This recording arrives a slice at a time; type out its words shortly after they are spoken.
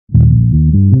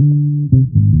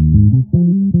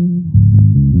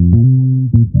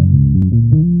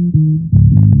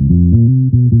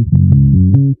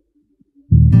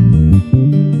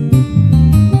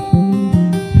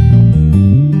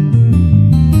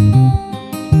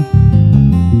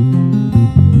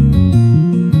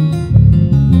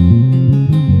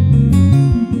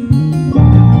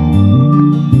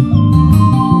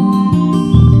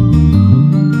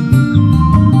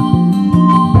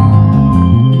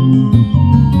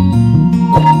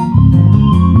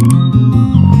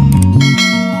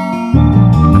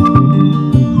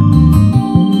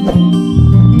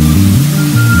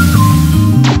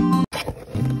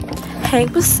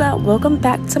what's up? Welcome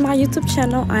back to my YouTube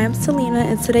channel. I am Selena,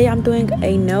 and today I'm doing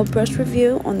a nail brush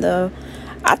review on the,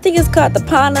 I think it's called the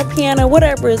PANA,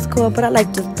 whatever it's called, but I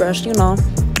like this brush, you know.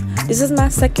 This is my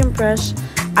second brush.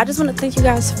 I just want to thank you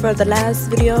guys for the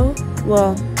last video.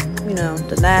 Well, you know,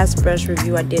 the last brush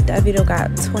review I did. That video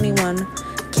got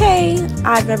 21K.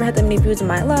 I've never had that many views in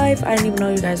my life. I didn't even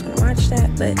know you guys were going to watch that,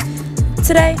 but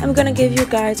today I'm going to give you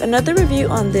guys another review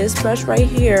on this brush right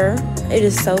here. It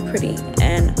is so pretty,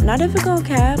 and I'm not even gonna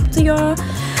cap to y'all.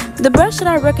 The brush that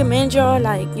I recommend y'all,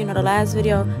 like, you know, the last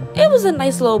video, it was a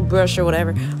nice little brush or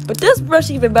whatever, but this brush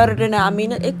even better than that. I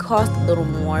mean, it cost a little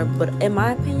more, but in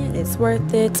my opinion it's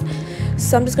worth it.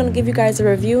 So I'm just gonna give you guys a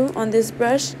review on this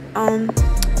brush.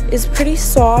 It's pretty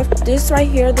soft. This right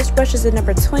here, this brush is a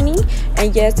number 20,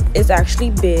 and yes, it's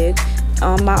actually big.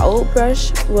 My old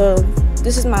brush, well,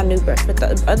 this is my new brush, but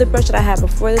the other brush that I had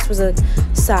before this was a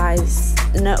size,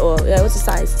 no, well, yeah, it was a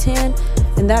size 10,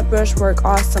 and that brush worked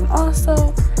awesome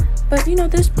also. But you know,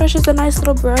 this brush is a nice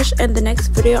little brush, and the next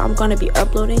video I'm going to be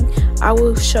uploading, I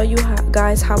will show you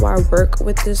guys how I work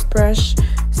with this brush,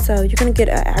 so you're going to get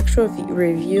an actual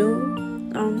review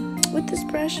with this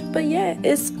brush. But yeah,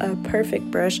 it's a perfect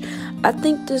brush. I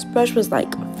think this brush was like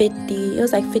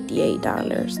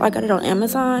 $58. I got it on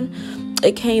Amazon.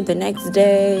 It came the next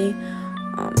day.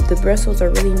 The bristles are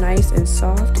really nice and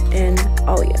soft, and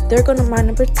oh yeah, they're gonna my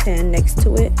number 10 next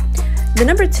to it. The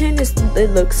number 10 it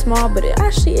looks small, but it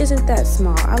actually isn't that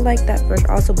small. I like that brush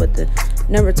also, but the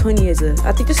number 20 is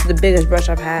I think this is the biggest brush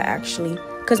I've had actually,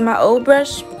 because my old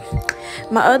brush,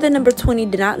 my other number 20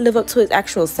 did not live up to its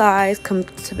actual size,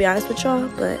 to be honest with y'all.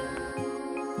 But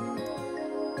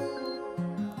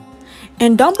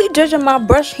and don't be judging my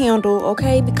brush handle,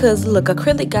 okay? Because look,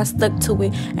 acrylic got stuck to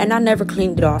it, and I never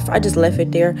cleaned it off. I just left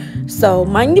it there. So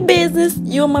mind your business.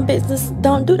 You and my business.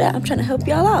 Don't do that. I'm trying to help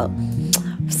y'all out.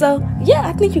 So yeah,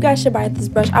 I think you guys should buy this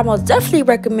brush. I most definitely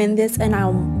recommend this, and I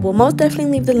will most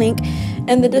definitely leave the link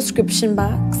in the description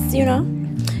box, you know.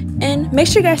 And make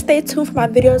sure you guys stay tuned for my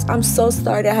videos. I'm so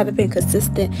sorry that I haven't been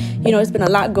consistent. You know, it's been a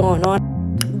lot going on.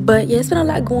 But yeah, it's been a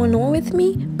lot going on with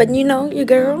me. But you know, your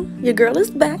girl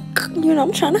is back. You know,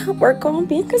 I'm trying to work on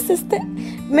being consistent.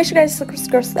 Make sure you guys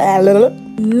subscribe.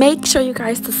 Make sure you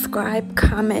guys subscribe,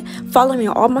 comment, follow me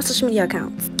on all my social media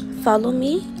accounts. Follow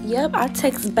me. Yep, I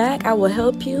text back. I will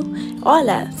help you. All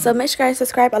that. So make sure you guys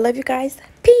subscribe. I love you guys.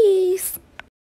 Peace.